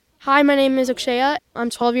Hi, my name is Akshaya.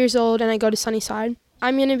 I'm 12 years old and I go to Sunnyside.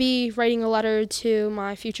 I'm going to be writing a letter to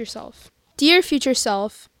my future self. Dear future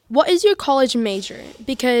self, what is your college major?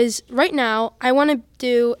 Because right now I want to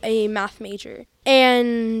do a math major.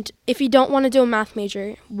 And if you don't want to do a math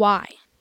major, why?